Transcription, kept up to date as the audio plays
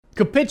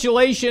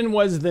Capitulation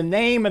was the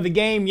name of the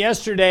game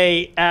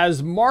yesterday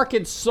as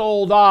markets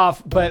sold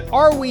off, but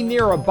are we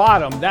near a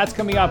bottom? That's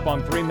coming up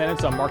on 3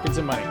 Minutes on Markets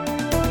and Money.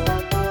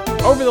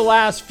 Over the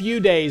last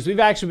few days, we've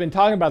actually been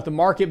talking about the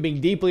market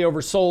being deeply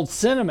oversold,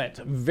 sentiment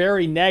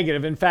very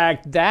negative. In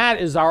fact, that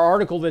is our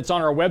article that's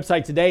on our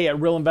website today at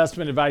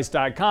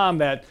realinvestmentadvice.com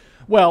that,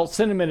 well,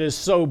 sentiment is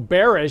so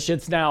bearish,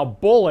 it's now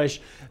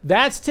bullish.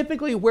 That's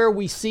typically where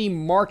we see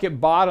market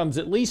bottoms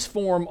at least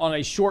form on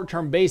a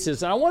short-term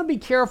basis. And I want to be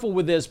careful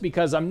with this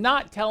because I'm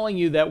not telling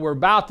you that we're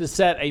about to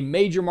set a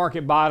major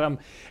market bottom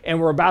and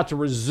we're about to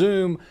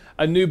resume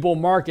a new bull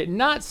market.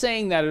 Not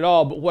saying that at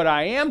all, but what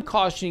I am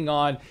cautioning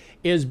on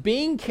is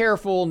being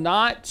careful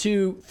not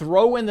to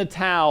throw in the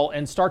towel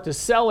and start to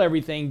sell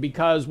everything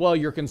because, well,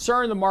 you're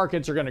concerned the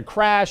markets are going to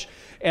crash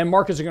and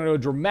markets are going to go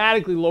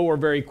dramatically lower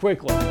very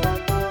quickly.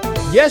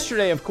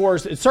 Yesterday, of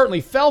course, it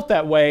certainly felt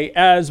that way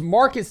as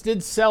markets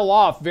did sell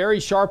off very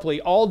sharply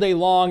all day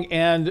long.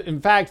 And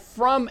in fact,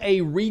 from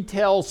a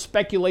retail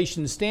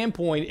speculation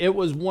standpoint, it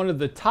was one of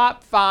the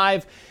top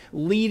 5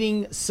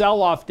 leading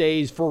sell-off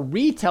days for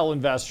retail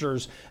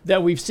investors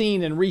that we've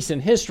seen in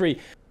recent history.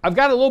 I've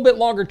got a little bit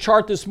longer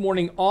chart this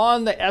morning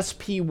on the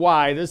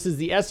SPY. This is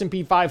the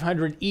S&P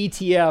 500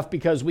 ETF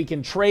because we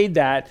can trade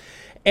that.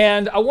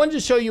 And I wanted to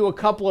show you a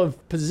couple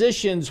of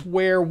positions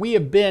where we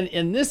have been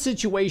in this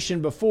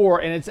situation before,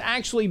 and it's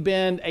actually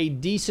been a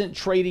decent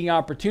trading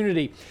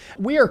opportunity.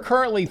 We are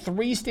currently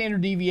 3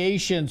 standard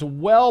deviations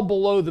well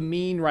below the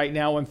mean right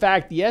now. In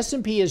fact, the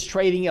S&P is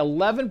trading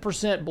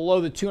 11%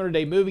 below the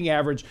 200-day moving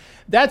average.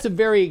 That's a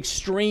very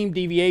extreme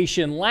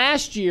deviation.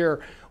 Last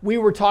year, we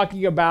were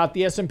talking about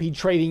the S&P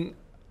trading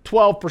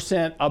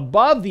 12%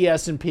 above the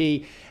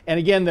S&P, and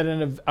again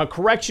that a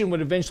correction would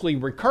eventually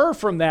recur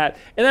from that,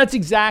 and that's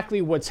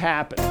exactly what's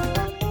happened.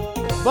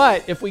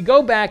 But if we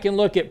go back and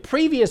look at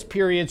previous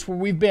periods where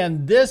we've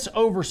been this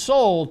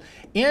oversold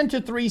into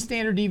 3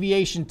 standard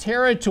deviation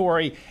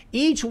territory,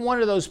 each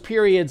one of those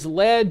periods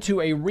led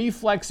to a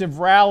reflexive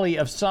rally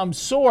of some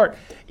sort,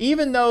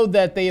 even though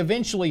that they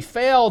eventually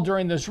failed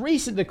during this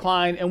recent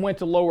decline and went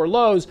to lower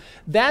lows.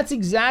 That's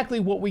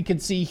exactly what we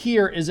could see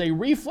here is a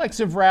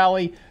reflexive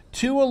rally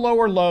to a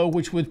lower low,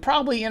 which would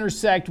probably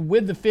intersect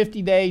with the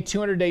 50-day,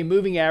 200-day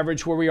moving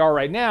average where we are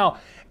right now,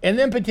 and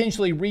then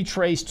potentially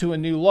retrace to a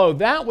new low.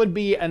 That would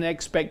be an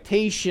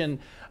expectation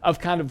of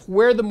kind of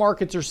where the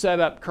markets are set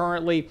up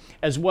currently,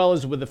 as well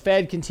as with the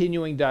Fed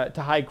continuing to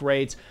hike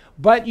rates.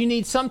 But you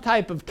need some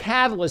type of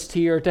catalyst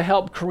here to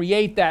help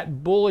create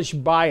that bullish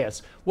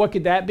bias. What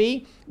could that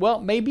be? Well,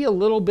 maybe a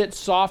little bit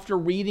softer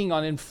reading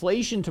on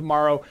inflation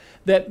tomorrow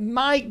that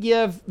might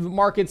give the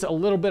markets a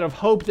little bit of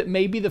hope that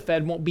maybe the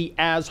Fed won't be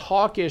as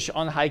hawkish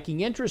on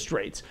hiking interest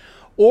rates.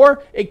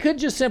 Or it could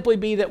just simply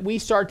be that we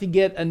start to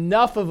get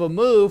enough of a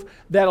move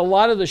that a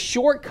lot of the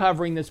short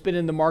covering that's been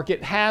in the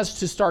market has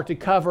to start to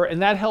cover,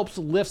 and that helps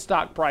lift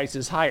stock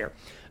prices higher.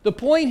 The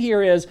point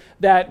here is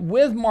that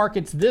with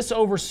markets this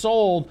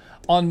oversold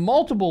on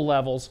multiple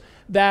levels,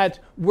 that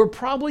we're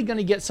probably going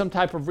to get some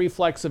type of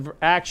reflexive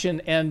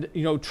action, and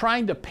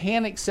trying to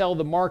panic sell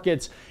the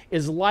markets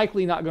is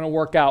likely not going to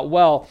work out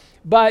well.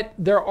 But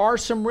there are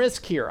some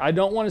risk here. I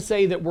don't want to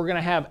say that we're going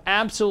to have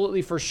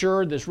absolutely for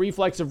sure this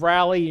reflexive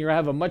rally and you're going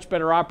to have a much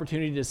better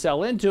opportunity to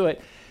sell into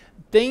it.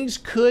 Things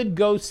could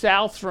go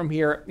south from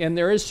here, and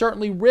there is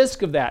certainly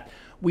risk of that.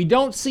 We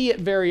don't see it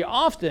very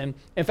often.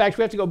 In fact,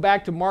 we have to go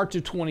back to March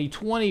of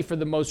 2020 for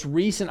the most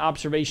recent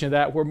observation of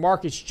that, where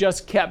markets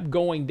just kept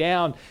going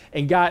down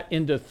and got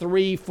into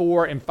 3,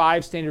 4, and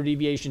 5 standard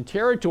deviation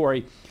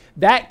territory.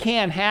 That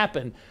can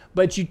happen,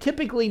 but you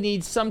typically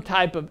need some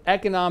type of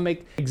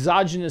economic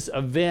exogenous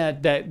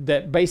event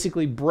that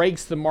basically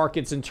breaks the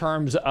markets in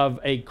terms of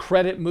a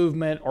credit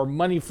movement or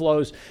money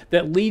flows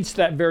that leads to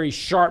that very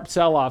sharp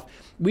sell-off.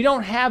 We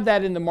don't have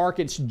that in the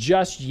markets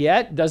just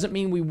yet. Doesn't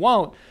mean we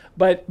won't,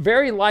 but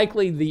very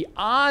likely the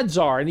odds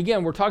are, and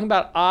again, we're talking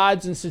about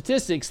odds and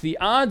statistics, the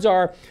odds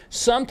are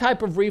some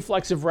type of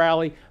reflexive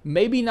rally,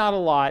 maybe not a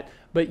lot,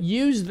 but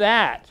use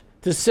that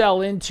to sell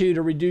into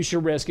to reduce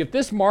your risk. If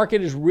this market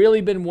has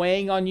really been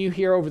weighing on you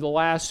here over the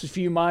last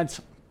few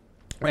months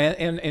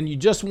and you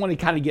just want to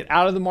kind of get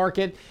out of the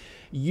market,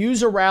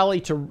 use a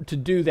rally to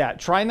do that.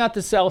 Try not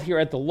to sell here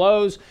at the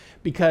lows,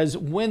 because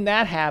when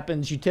that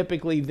happens, you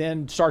typically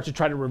then start to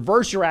try to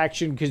reverse your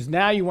action because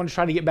now you want to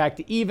try to get back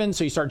to even,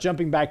 so you start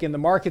jumping back in the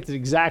markets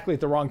exactly at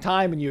the wrong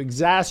time and you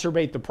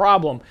exacerbate the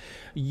problem.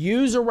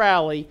 Use a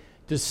rally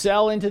to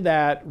sell into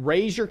that,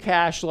 raise your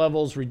cash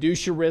levels,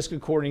 reduce your risk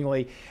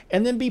accordingly,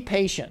 and then be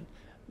patient.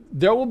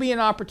 There will be an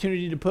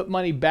opportunity to put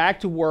money back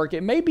to work.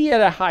 It may be at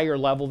a higher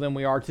level than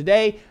we are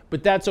today,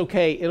 but that's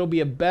okay. It'll be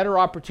a better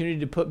opportunity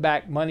to put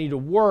back money to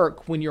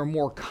work when you're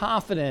more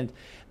confident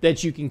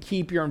that you can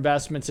keep your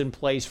investments in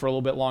place for a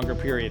little bit longer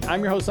period.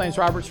 I'm your host, Lance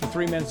Roberts, for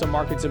 3 Minutes on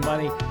Markets and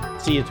Money.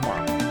 See you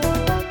tomorrow.